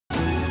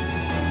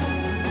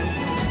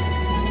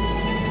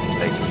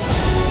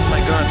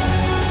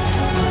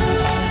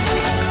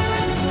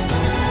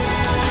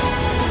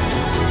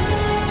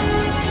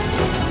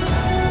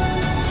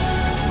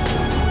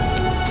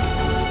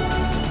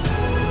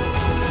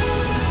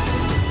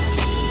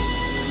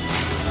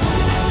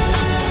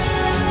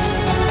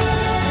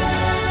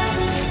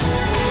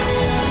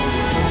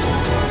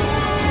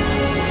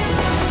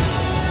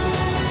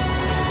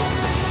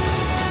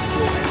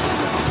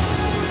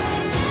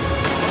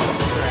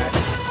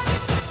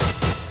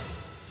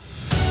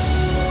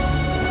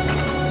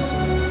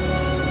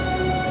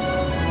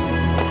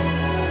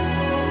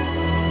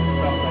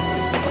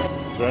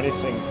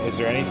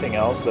anything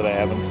else that I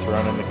haven't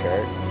thrown in the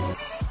cart?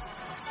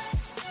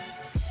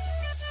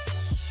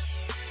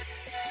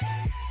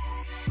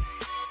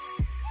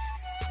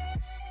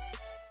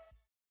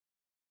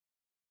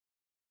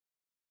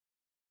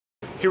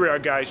 Here we are,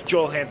 guys,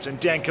 Joel Hansen,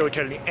 Dan Killer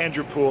Kennedy,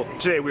 Andrew Poole.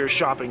 Today we are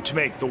shopping to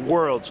make the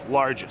world's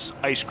largest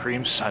ice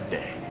cream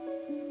sundae.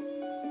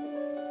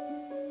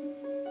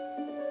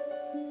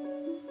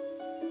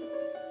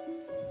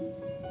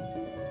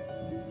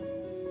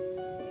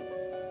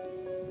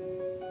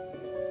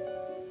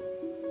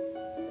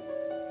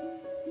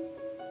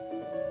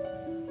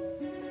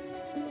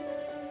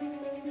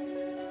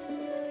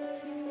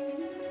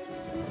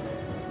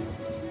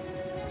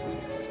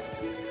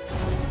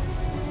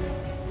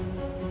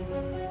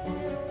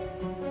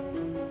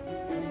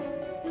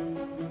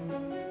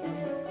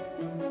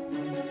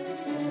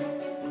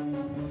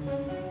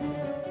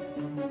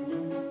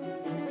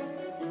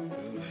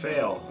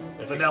 Fail.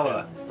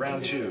 Vanilla.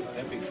 Round 2.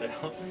 Epic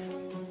fail.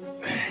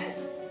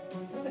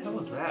 What the hell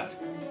was that?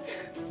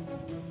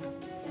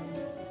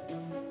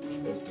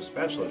 It was the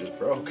spatula just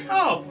broke.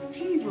 Oh,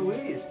 jeez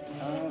Louise.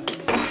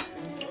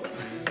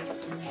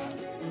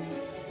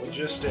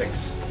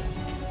 Logistics.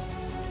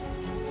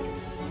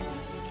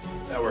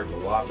 That worked a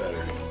lot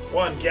better.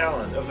 1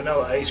 gallon of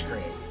vanilla ice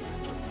cream.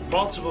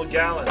 Multiple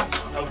gallons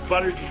of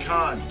buttered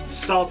pecan,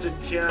 salted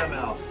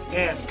caramel,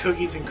 and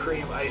cookies and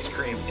cream ice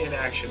cream in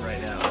action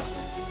right now.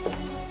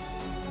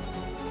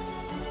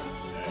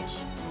 Nice.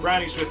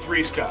 Brownies with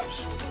Reese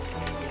cups.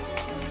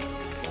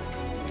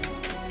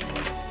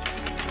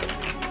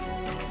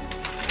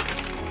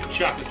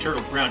 Chocolate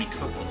turtle brownie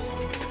cookies.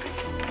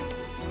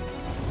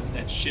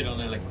 That shit on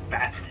there like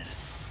bathing in it.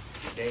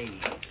 Days.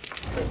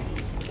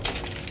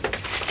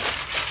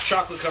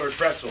 Chocolate covered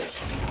pretzels.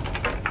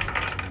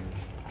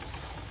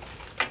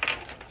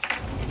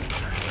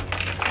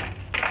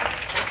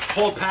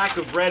 Whole pack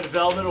of red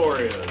velvet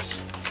Oreos.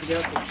 You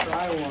have to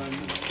try one.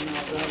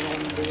 Not that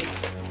one big.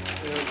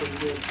 They're pretty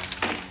good.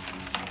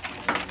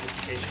 In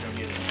case you don't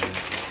get it.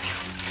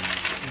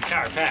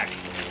 Entire pack.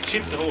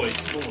 Chips Ahoy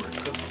s'more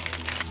cookies.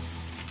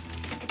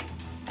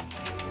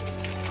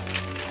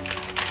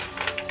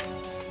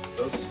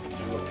 Those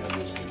do look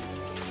good.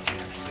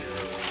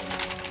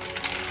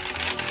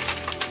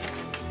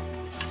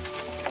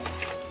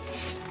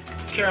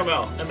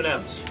 Caramel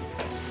M&Ms.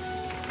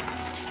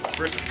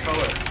 Crisp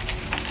color.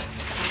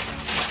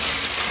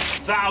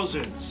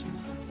 Thousands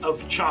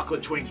of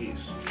chocolate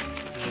Twinkies.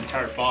 An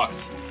entire box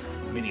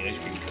of mini ice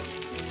cream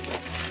cookies.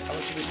 How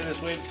much did we say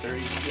this weighed?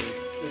 30?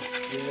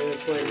 Yeah,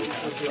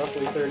 it's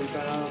roughly 30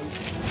 pounds.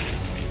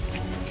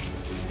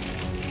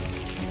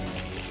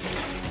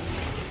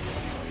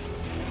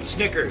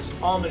 Snickers,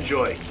 Almond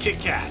Joy, Kit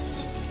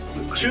Kats.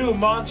 2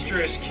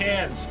 monstrous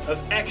cans of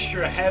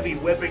extra heavy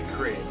whipping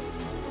cream.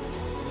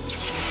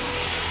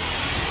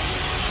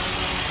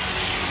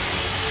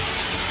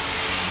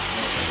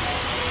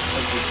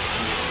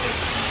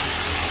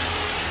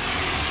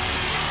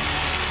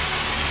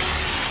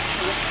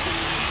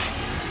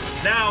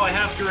 Now I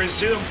have to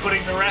resume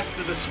putting the rest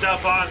of the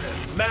stuff on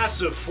this.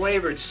 Massive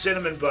flavored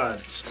cinnamon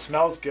buns.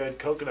 Smells good,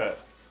 coconut.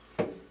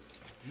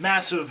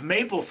 Massive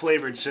maple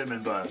flavored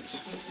cinnamon buns.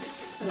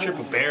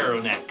 Triple bear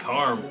on that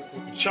carb.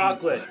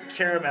 Chocolate,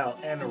 caramel,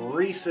 and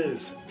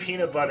Reese's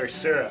peanut butter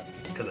syrup.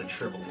 Because I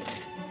tripled it.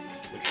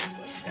 Which is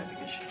like epic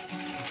as shit.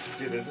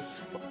 See, this is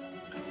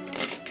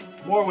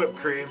more whipped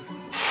cream.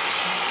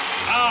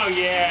 Oh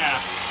yeah!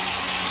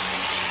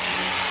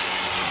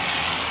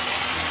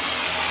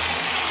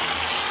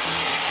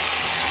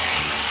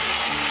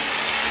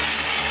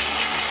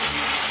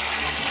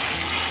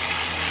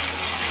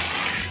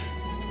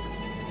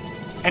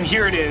 And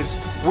here it is.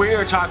 We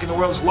are talking the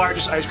world's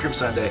largest ice cream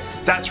sundae.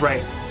 That's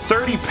right,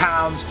 30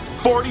 pounds,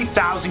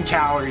 40,000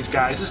 calories,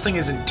 guys. This thing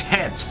is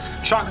intense.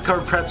 Chocolate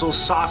covered pretzels,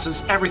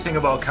 sauces, everything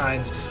of all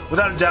kinds.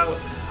 Without a doubt,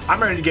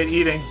 I'm ready to get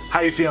eating. How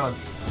you feeling?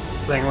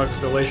 This thing looks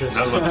delicious.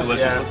 That looks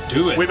delicious. Yeah. Let's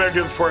do it. We better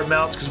do it before it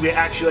melts because we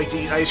actually like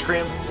to eat ice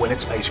cream when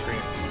it's ice cream.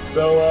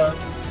 So,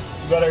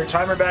 we got our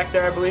timer back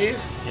there, I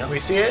believe. Yep. We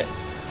see it?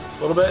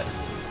 A little bit?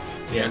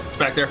 Yeah, it's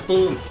back there.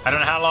 Boom. I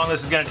don't know how long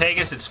this is going to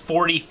take us. It's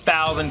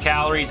 40,000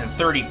 calories and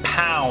 30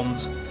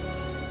 pounds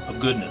of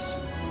goodness.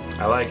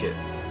 I like it.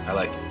 I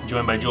like it.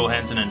 Joined by Joel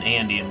Hansen and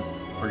Andy, and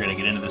we're going to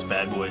get into this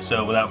bad boy.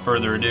 So without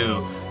further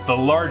ado, the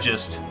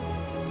largest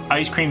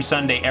ice cream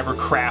sundae ever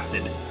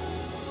crafted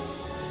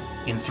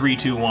in 3,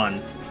 2,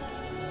 1.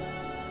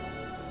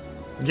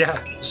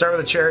 Yeah, start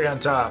with a cherry on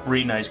top. We're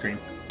eating ice cream.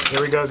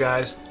 Here we go,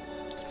 guys.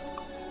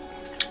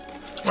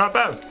 Not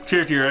bad.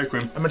 Cheers to your ice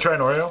cream. I'm gonna try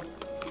an Oreo.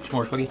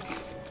 S'mores cookie.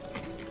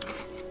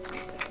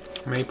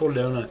 Maple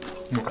donut.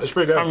 It's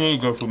pretty good. I'm gonna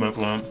go for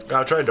maple donut.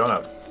 I'll try a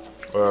donut.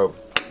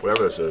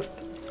 Whatever this is.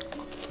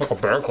 Like a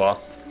bear claw.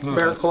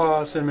 Bear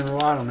claw, cinnamon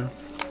roll, I don't know.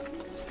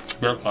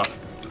 Bear claw.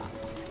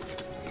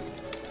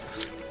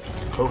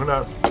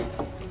 Coconut.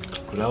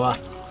 Vanilla.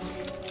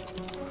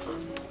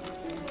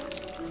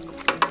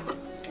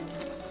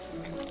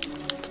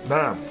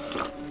 Man.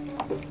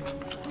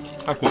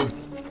 That's good.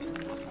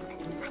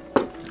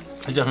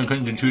 I definitely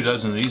couldn't do 2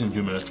 dozen of these in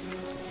 2 minutes.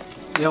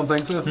 You don't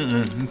think so?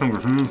 There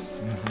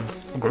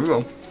you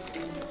go.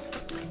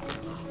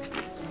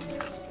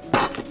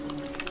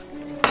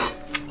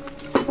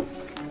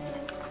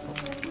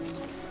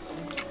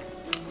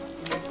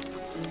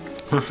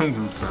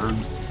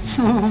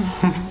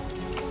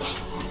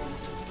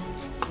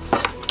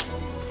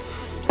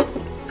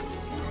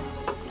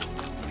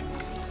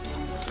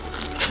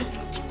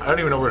 I don't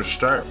even know where to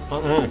start.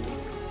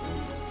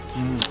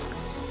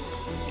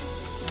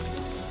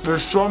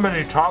 There's so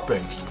many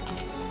toppings.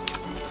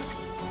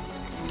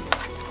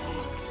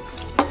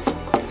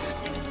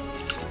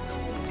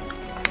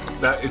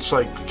 That it's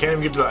like, you can't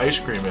even get to the ice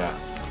cream yet.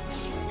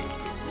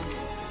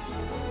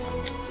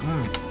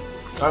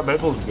 That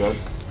maple is good.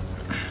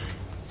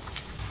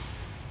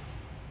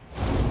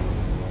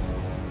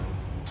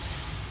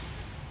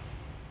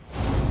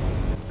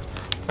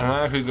 I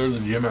might actually go to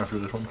the gym after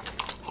this one.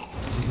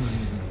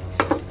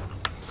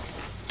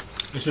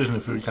 This isn't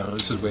a food channel,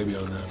 this is way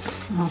beyond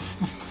that.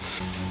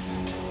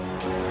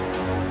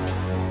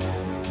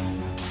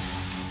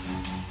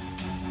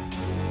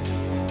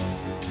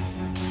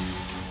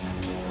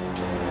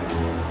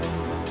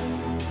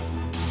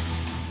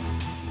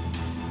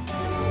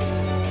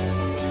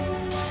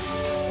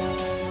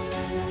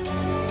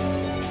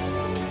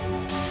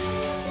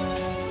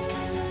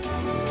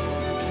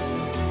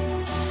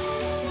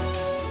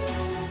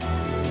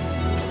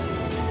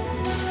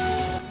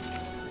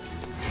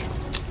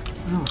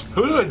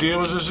 Whose idea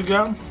was this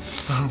again?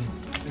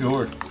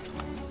 Yours.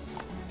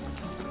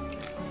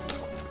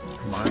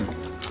 Mine.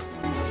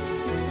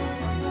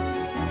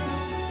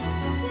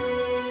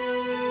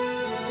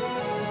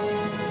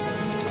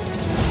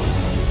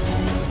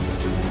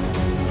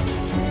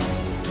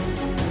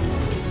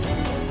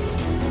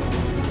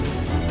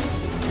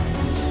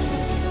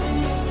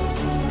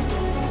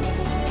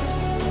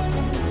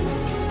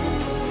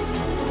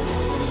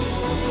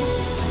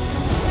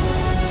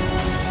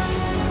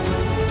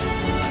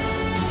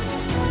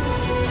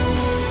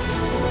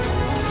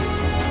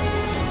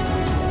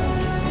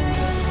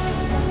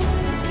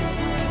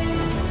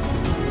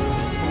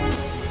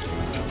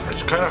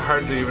 It's kind of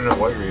hard to even know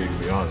what you're eating,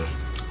 to be honest.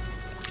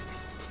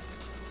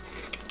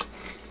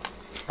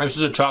 This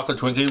is a chocolate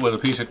Twinkie with a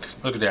piece of,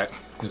 look at that,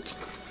 it's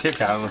Kit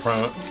Kat on the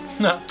front of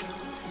it. No.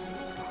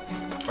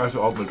 That's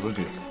all the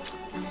Twinkie.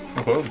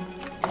 Okay.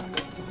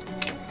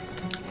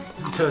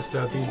 Test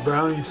out these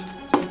brownies.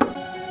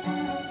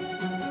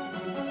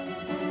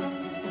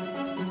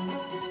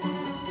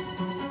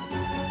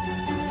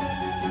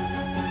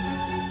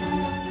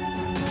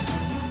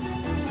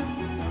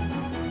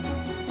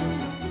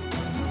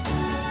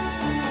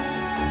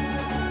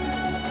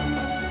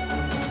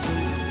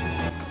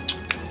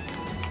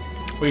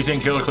 What do you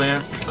think, Killer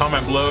Clan?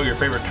 Comment below your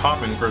favorite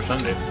topping for a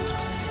sundae.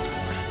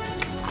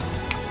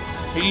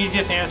 The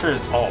easiest answer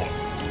is all.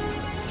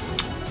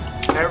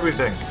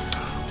 Everything.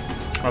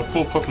 A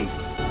full cookie.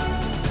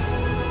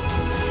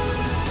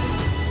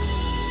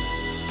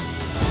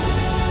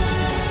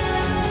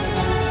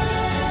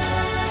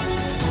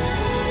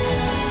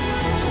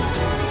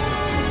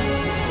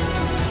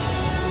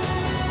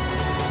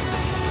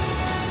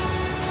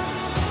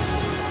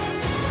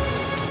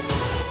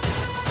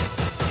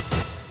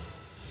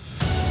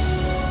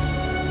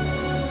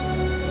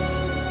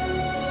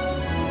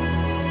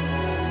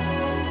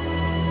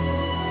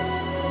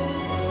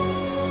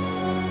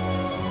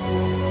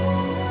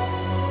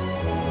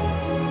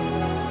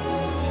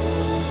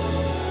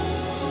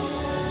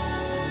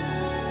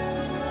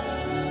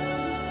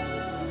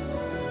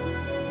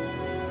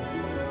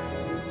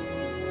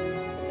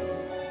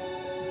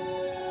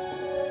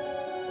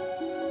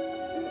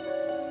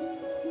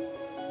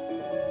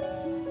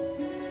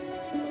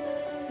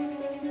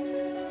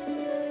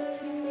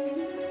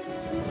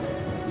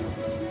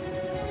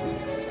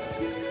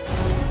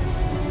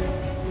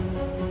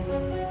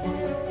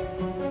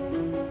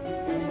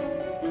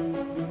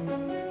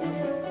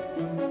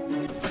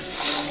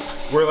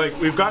 We're like,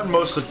 we've gotten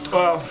most of,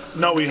 well,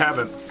 no we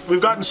haven't. We've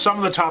gotten some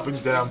of the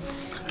toppings down.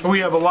 And we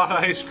have a lot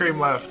of ice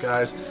cream left,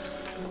 guys.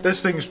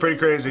 This thing is pretty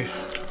crazy.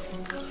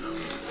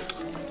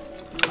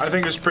 I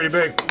think it's pretty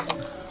big.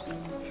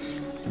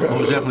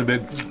 Oh, it's definitely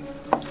big.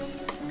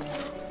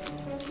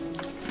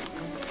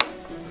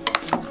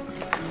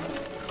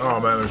 Oh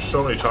man, there's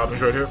so many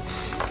toppings right here.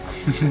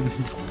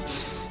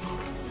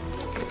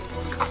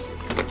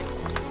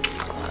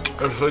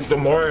 It's like the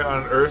more I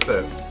unearth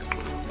it,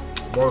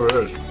 the more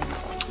there is.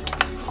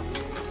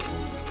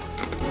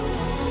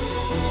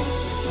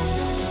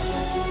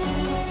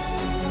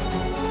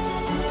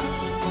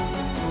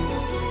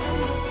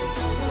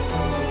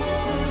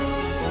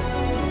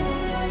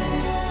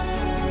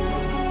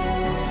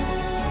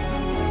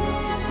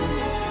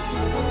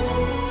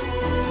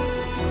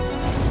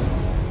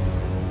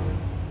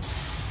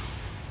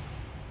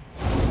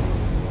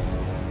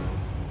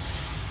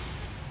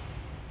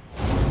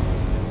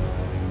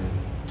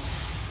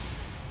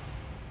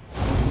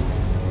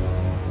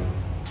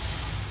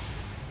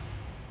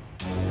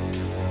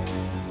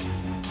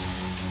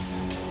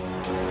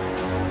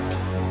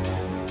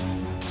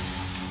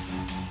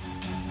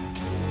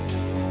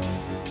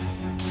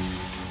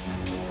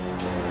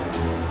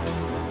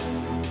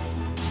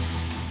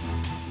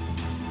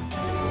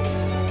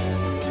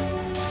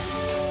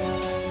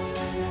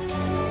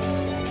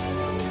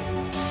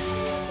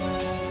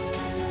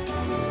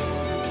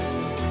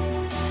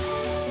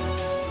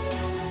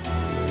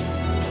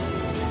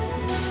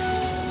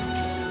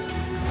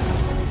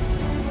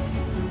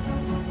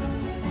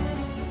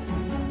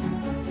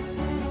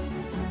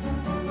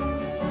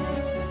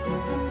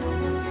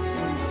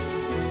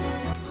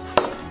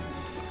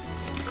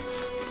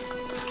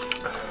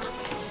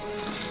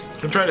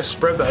 try to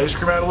spread the ice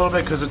cream out a little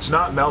bit because it's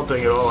not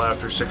melting at all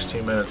after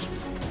 16 minutes.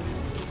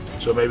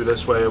 So maybe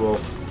this way it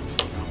will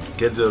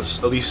get it to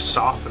at least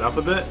soften up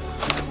a bit.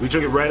 We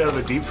took it right out of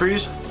the deep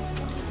freeze.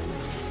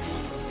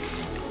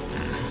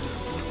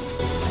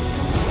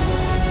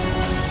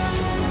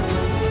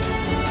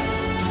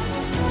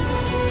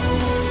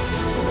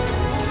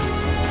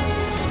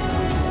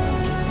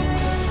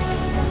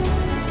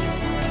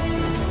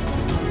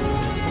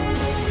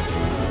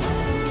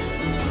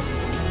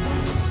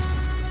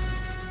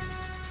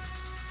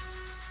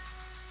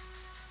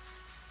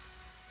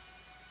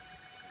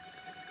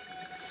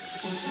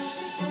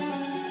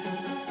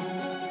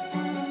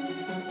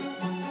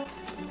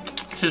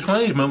 It's just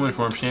one of these moments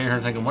where I'm standing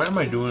here thinking, what am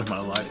I doing with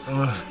my life? You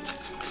know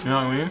what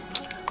I mean?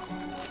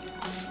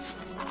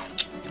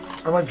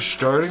 I'm like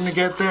starting to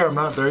get there. I'm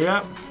not there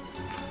yet.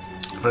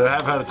 But I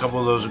have had a couple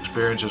of those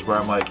experiences where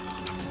I'm like,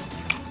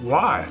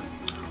 why?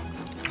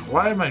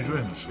 Why am I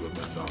doing this with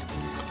myself?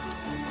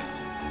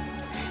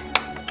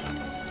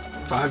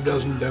 5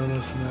 dozen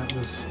donuts, and that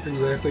was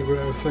exactly what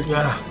I was thinking.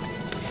 Yeah.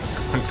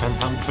 Like 10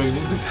 pounds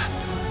crazy.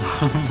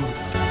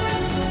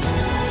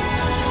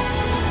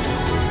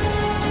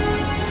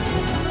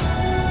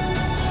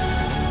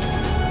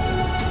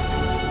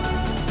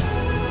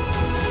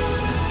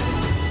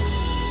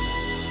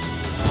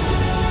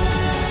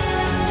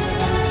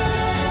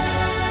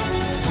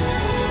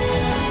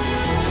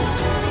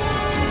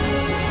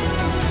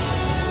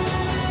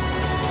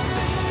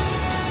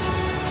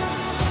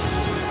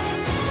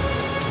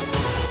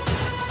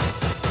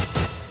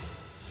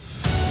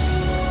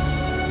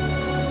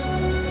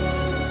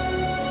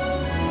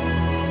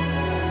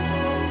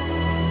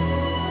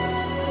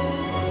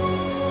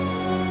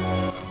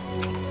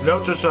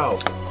 Note to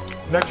self,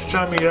 next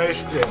time you eat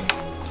ice cream,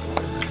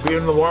 be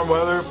in the warm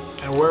weather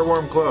and wear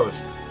warm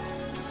clothes.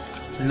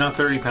 So not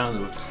 30 pounds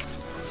of it.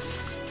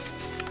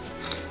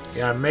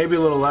 Yeah, maybe a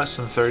little less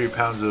than 30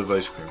 pounds of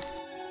ice cream.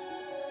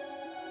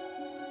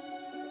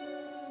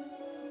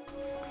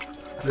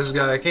 This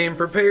guy came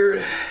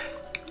prepared.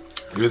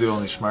 You're the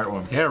only smart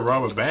one. Yeah,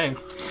 rob a bank.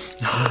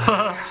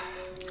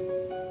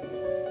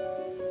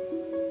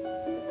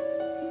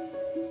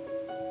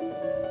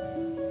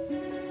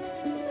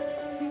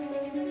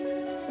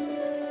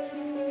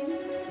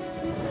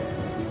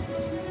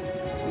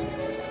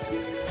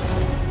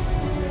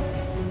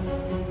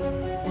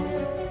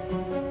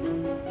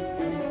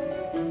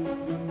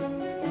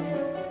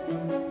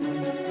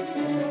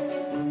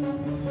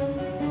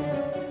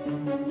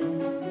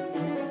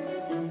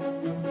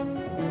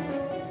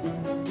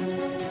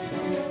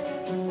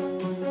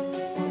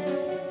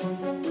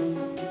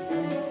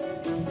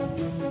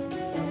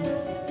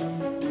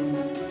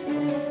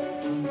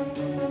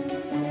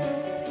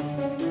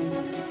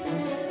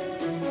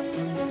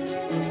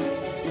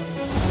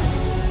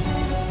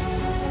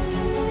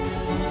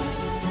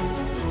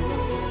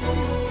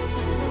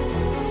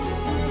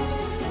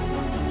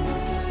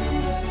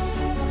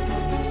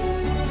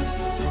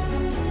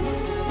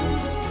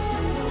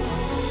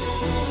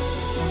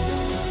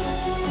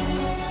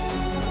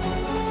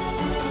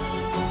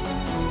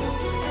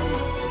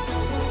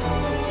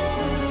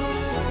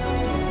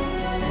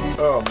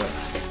 Oh man.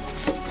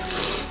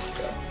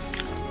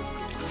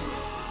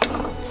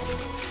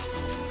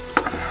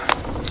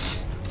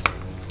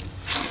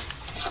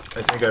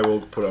 I think I will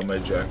put on my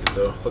jacket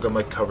though. Look, I'm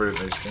like covered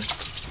in ice cream.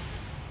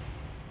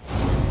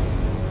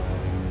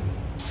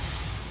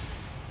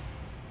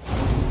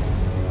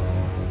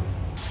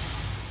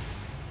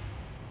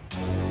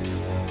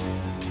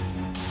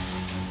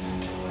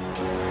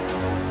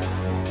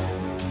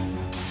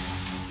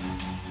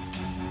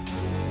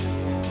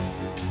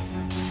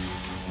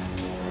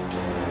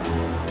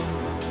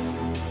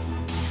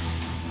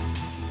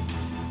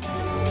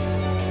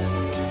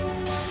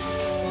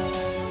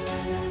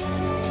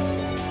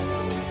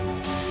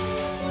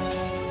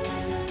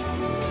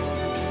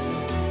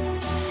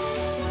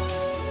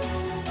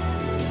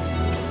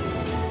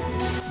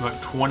 About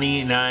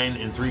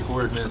 29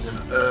 3/4 minutes in.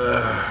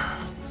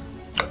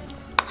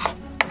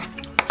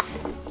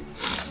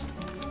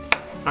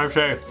 I'd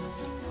say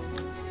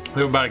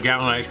we have about a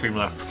gallon of ice cream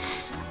left,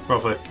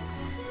 roughly.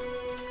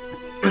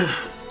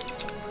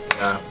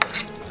 Yeah,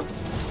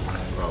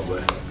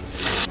 probably.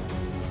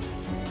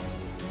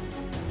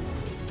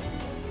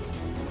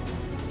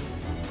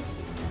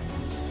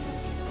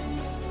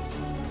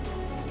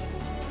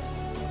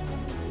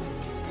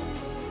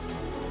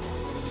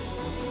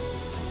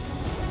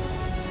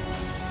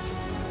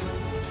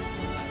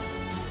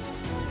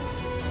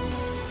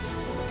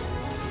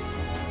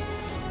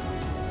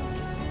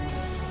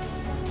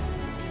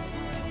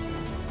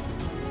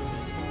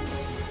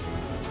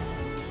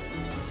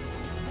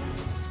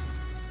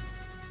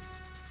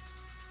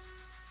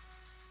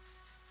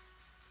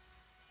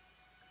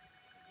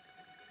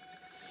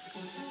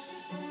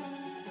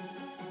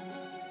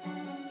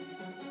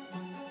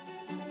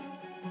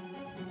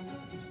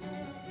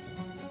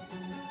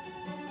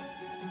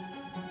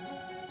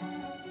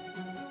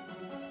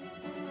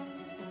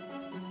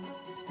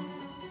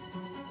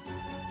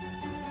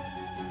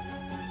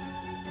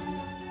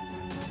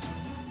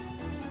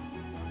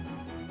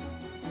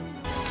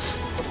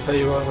 tell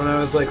you what, when I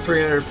was like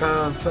 300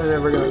 pounds, I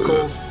never got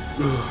cold.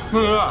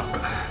 Yeah.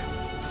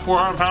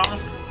 400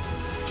 pounds?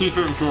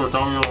 T-shirt and shorts,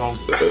 all year long.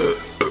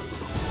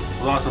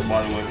 Lots of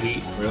body weight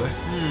heat. Really?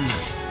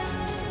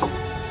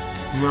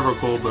 Never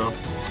cold though.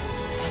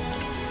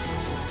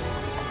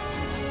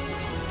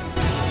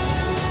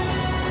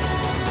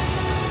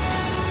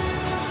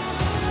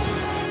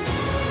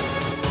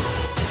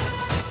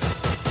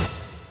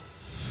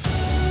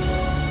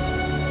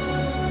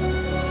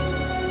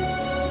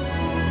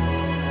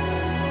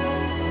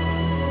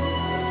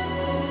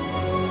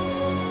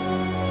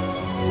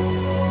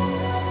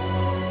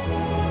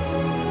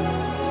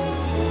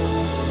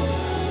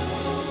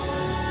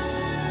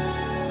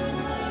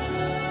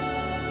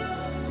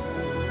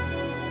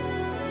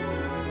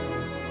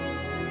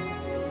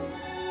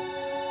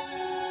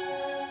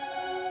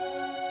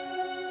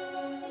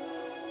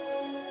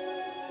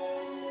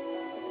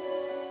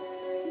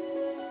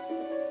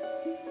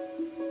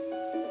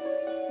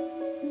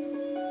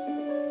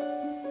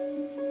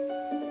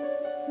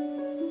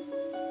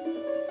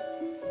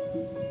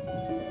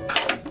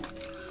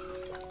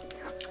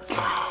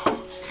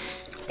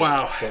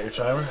 Wow. Got your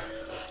timer?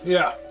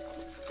 Yeah.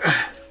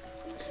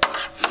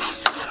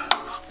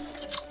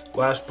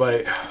 Last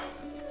bite.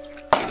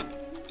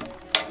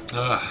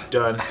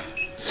 Done.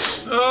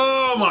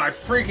 Oh my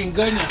freaking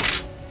goodness.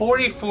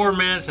 44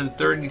 minutes and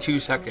 32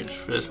 seconds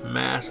for this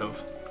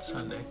massive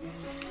sundae.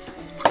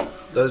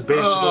 That was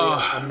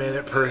basically a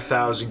minute per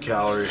 1,000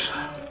 calories.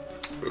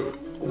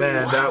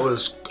 Man, that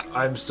was...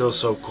 I'm still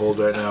so cold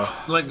right now.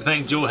 I'd like to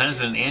thank Joel,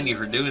 Hansen, and Andy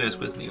for doing this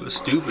with me. It was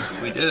stupid.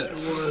 We did it. It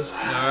was.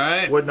 All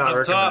right. Would not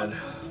Up recommend.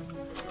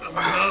 Top.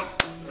 Up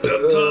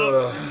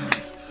top.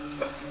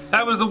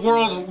 That was the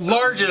world's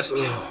largest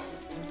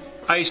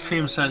ice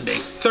cream sundae.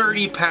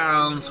 30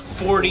 pounds,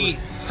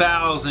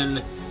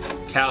 40,000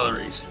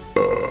 calories.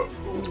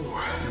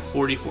 In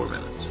 44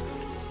 minutes.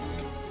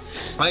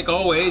 Like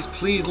always,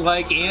 please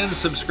like and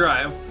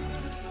subscribe.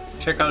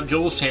 Check out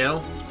Joel's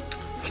channel.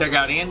 Check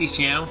out Andy's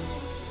channel.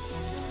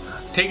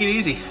 Take it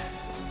easy.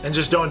 And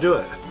just don't do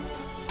it.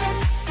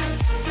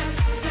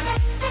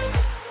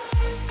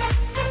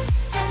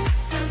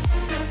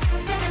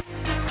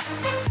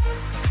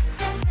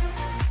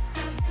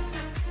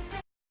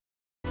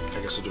 I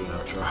guess I'll do an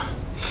outro.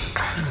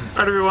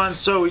 Alright everyone,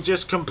 so we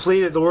just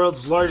completed the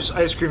world's largest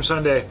ice cream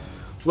sundae.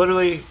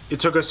 Literally, it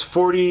took us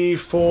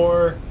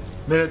 44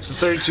 minutes and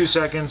 32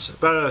 seconds,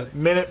 about a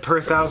minute per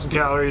 1,000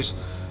 calories.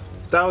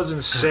 That was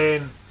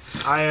insane.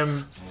 I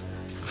am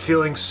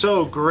feeling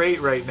so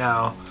great right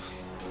now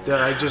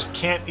that I just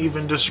can't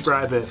even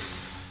describe it.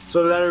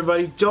 So that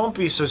everybody, don't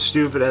be so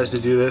stupid as to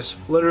do this.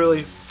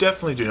 Literally,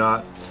 definitely do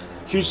not.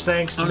 Huge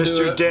thanks to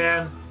Mr.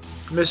 Dan,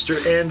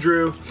 Mr.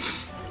 Andrew.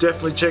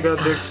 Definitely check out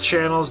their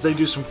channels. They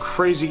do some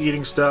crazy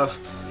eating stuff.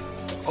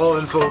 All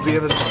info will be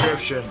in the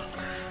description.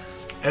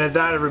 And at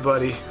that,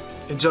 everybody,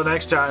 until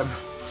next time,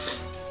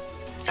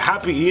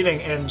 happy eating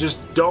and just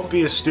don't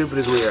be as stupid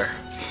as we are.